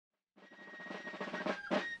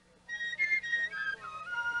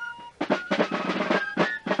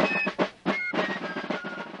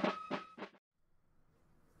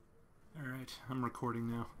I'm recording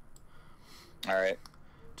now. Alright.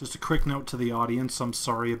 Just a quick note to the audience. I'm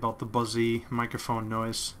sorry about the buzzy microphone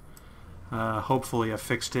noise. Hopefully I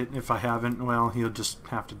fixed it. If I haven't, well, you'll just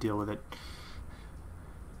have to deal with it.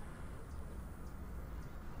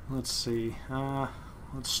 Let's see.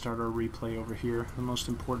 Let's start our replay over here, the most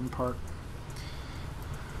important part.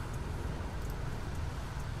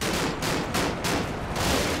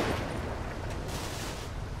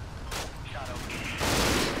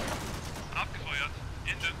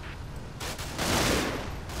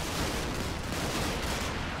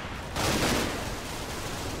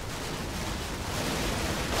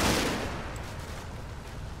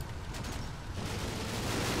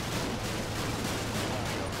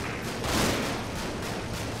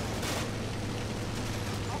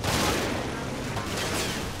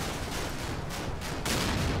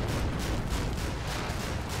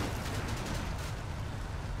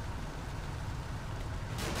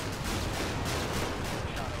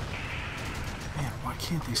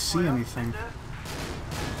 Can't they see anything?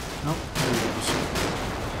 Nope, there he goes.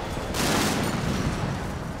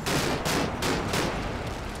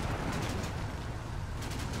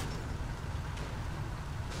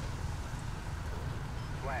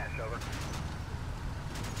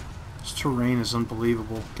 This terrain is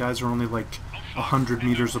unbelievable. Guys are only like 100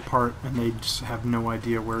 meters apart and they just have no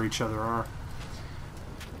idea where each other are.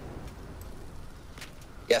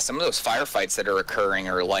 Yeah, some of those firefights that are occurring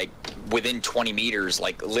are like within 20 meters,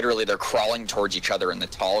 like literally they're crawling towards each other in the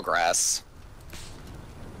tall grass.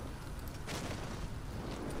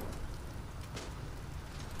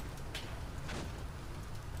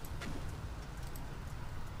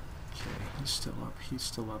 Okay, he's still up, he's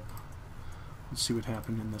still up. Let's see what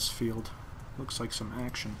happened in this field. Looks like some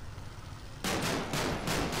action.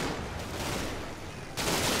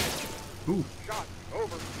 Ooh. Shot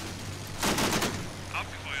over.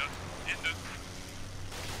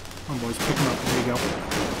 Come on, boys, pick him up. There you go.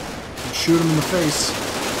 And shoot him in the face.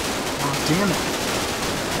 Oh, damn it.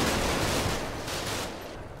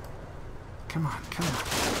 Come on, come on.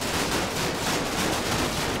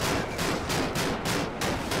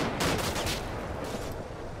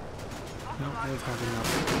 Nope, I've had enough.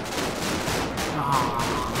 Ah,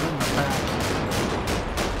 in the back.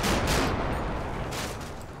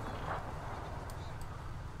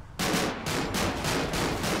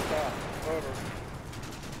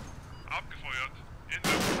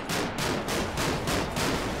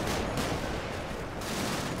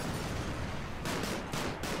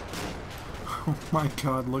 Oh my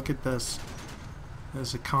god, look at this.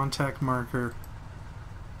 There's a contact marker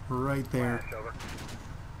right there.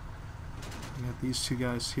 I got these two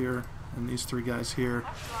guys here and these three guys here,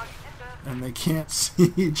 and they can't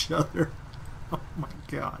see each other. Oh my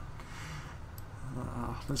god.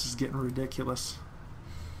 This is getting ridiculous.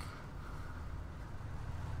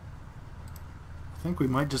 I think we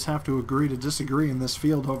might just have to agree to disagree in this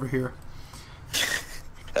field over here.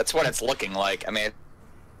 That's what it's looking like. I mean,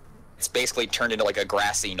 it's basically turned into like a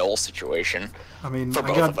grassy knoll situation. I mean, for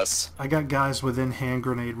both of us. I got guys within hand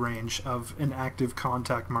grenade range of an active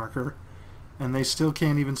contact marker, and they still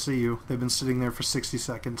can't even see you. They've been sitting there for 60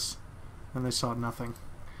 seconds, and they saw nothing.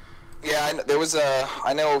 Yeah, there was a.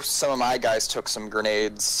 I know some of my guys took some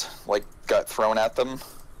grenades, like got thrown at them.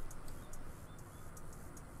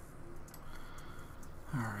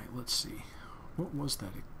 All right, let's see. What was that?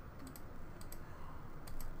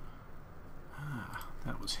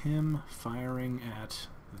 That was him firing at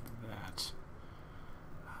that.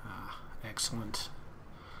 Excellent.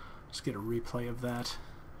 Let's get a replay of that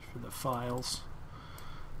for the files.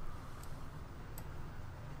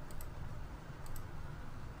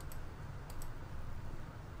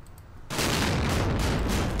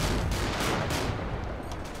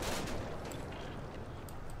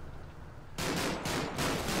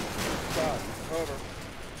 Over.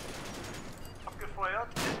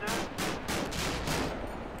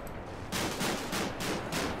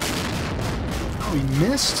 Oh, he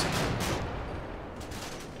missed?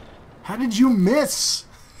 How did you miss?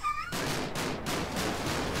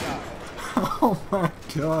 Oh my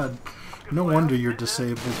god. No wonder you're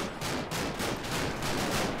disabled.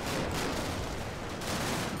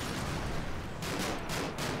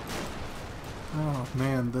 Oh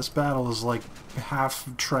man, this battle is like half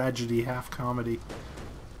tragedy, half comedy.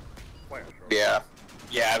 Yeah.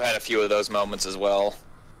 Yeah, I've had a few of those moments as well.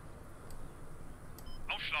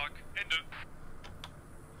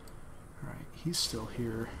 Alright, he's still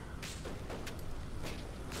here.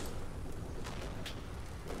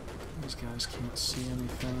 These guys can't see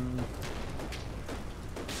anything.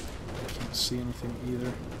 I can't see anything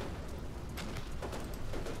either.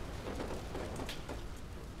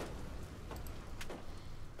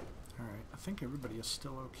 think everybody is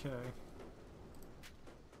still okay.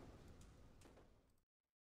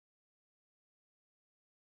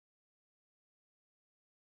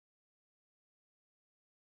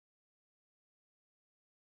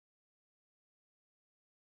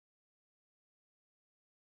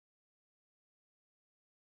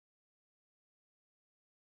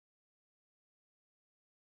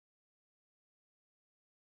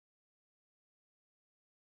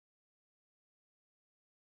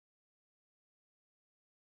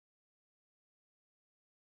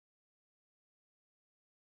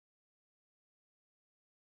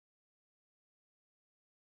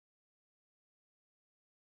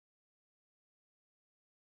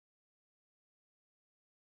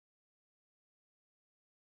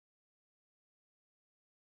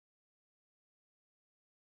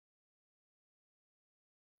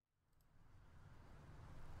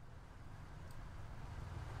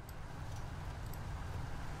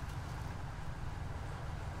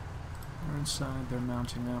 They're inside, they're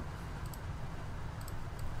mounting up.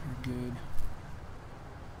 They're good.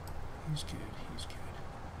 He's good, he's good.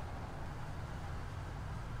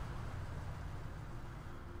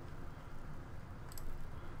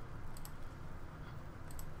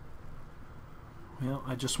 Well,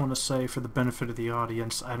 I just want to say, for the benefit of the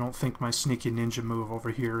audience, I don't think my sneaky ninja move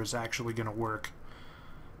over here is actually going to work.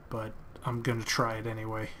 But I'm going to try it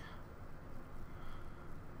anyway.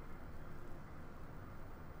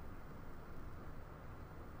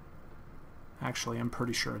 Actually, I'm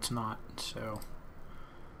pretty sure it's not, so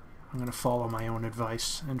I'm going to follow my own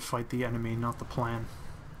advice and fight the enemy, not the plan.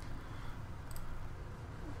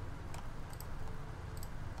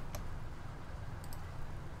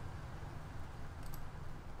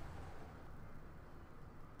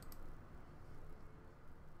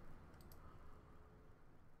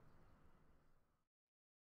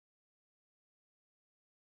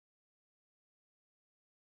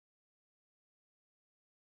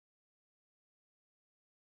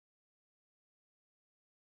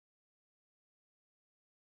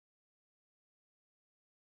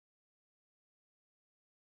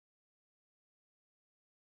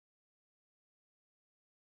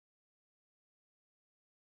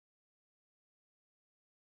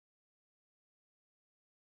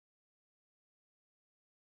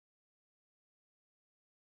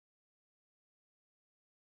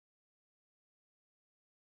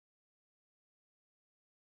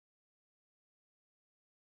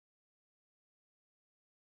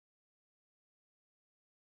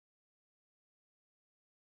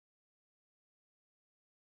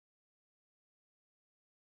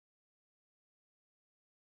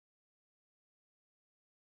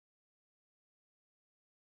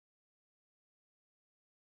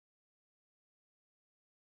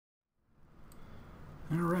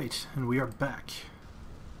 Alright, and we are back.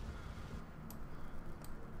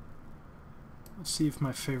 Let's see if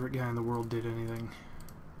my favorite guy in the world did anything.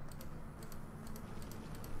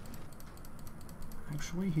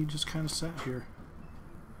 Actually, he just kind of sat here.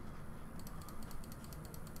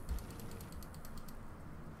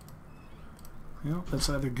 Well, that's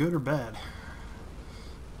either good or bad.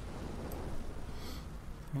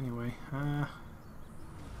 Anyway, let's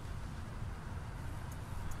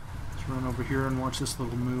run over here and watch this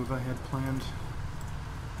little move I had planned.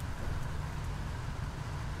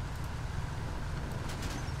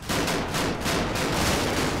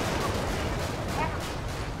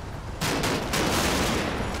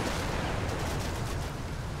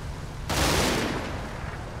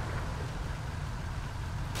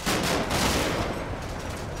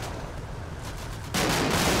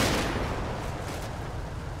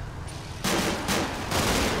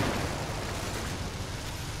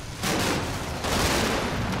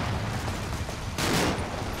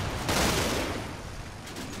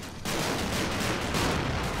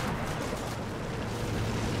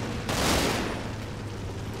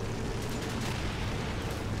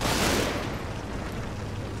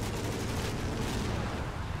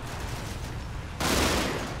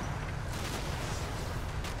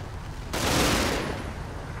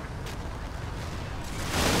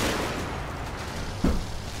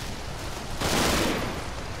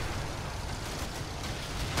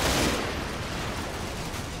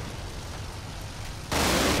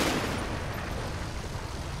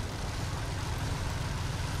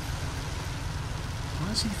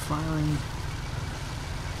 Why is he firing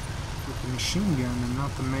with the machine gun and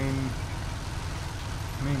not the main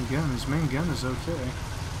gun? His main gun is okay.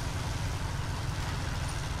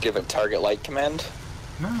 Give a target light command?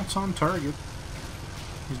 No, it's on target.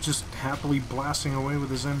 He's just happily blasting away with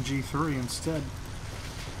his MG3 instead.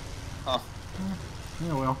 Huh.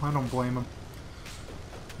 Yeah, well, I don't blame him.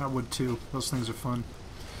 I would too. Those things are fun.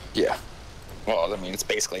 Yeah. Well, I mean, it's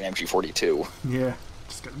basically an MG42. Yeah.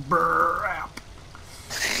 Just got brap.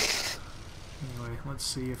 Anyway, let's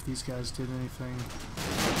see if these guys did anything.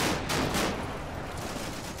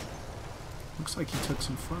 Looks like he took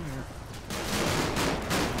some fire.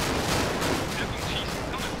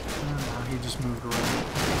 Oh, no, he just moved around.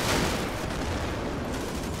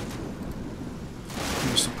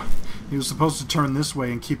 He was supposed to turn this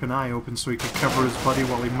way and keep an eye open so he could cover his buddy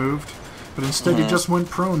while he moved, but instead he just went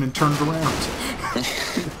prone and turned around.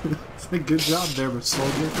 It's a good job there, but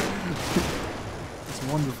soldier. It's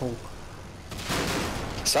wonderful.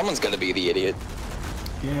 Someone's gonna be the idiot.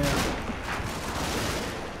 Yeah.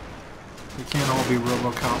 They can't all be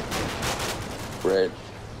RoboCop. Right.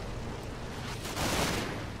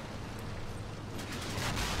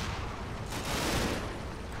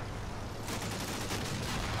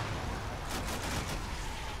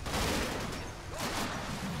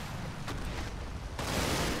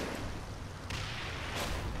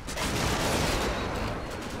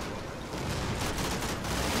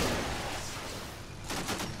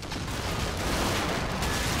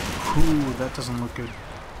 Ooh, that doesn't look good.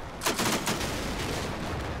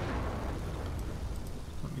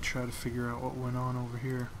 Let me try to figure out what went on over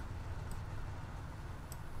here.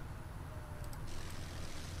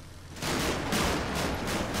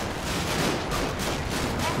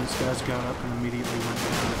 These guys got up and immediately went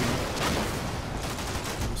down again.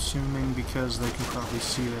 I'm assuming because they can probably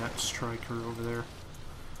see that striker over there.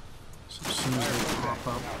 So as soon as they pop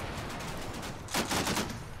up.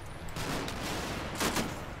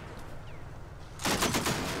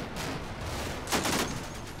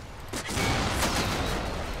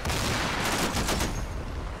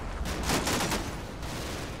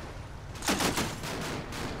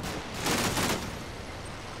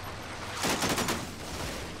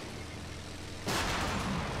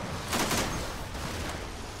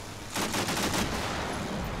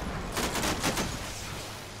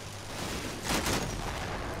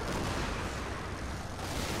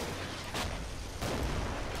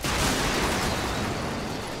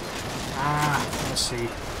 Let's see.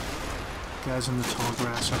 Guys in the tall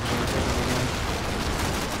grass over there again.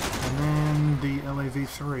 And then the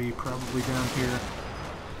LAV-3 probably down here.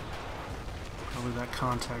 Probably that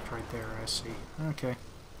contact right there, I see. Okay.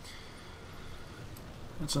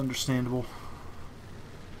 That's understandable.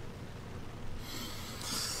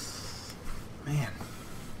 Man.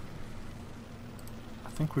 I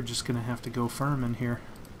think we're just gonna have to go firm in here.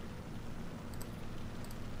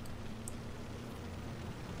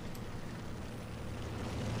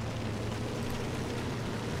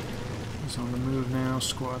 He's on the move now,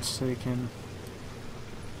 squad's taken.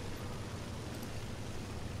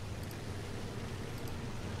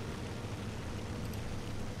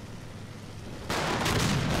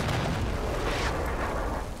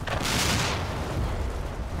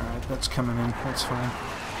 Alright, that's coming in, that's fine.